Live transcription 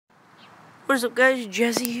What is up, guys?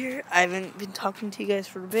 Jesse here. I haven't been talking to you guys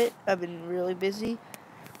for a bit. I've been really busy.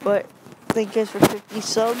 But thank you guys for 50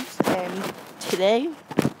 subs. And today,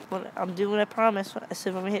 what I'm doing, I promise. I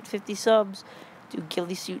said when we hit 50 subs, do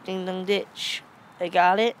Ghillie Suit Ding Dong Ditch. I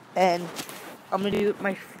got it. And I'm going to do it with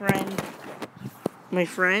my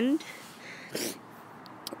friend,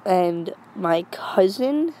 and my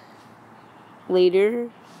cousin later.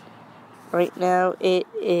 Right now it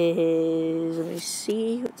is, let me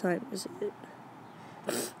see, what time is it?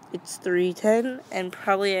 It's 3:10, and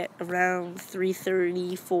probably at around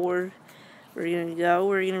 3:34 we're gonna go.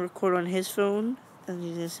 We're gonna record on his phone, and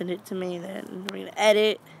he's gonna send it to me, then we're gonna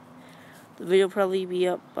edit. The video will probably be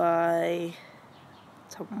up by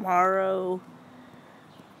tomorrow,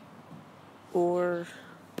 or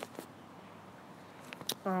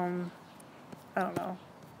I don't know,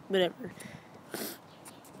 whatever.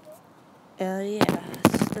 Yeah,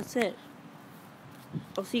 that's it.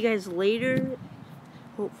 I'll see you guys later,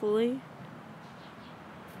 hopefully.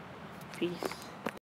 Peace.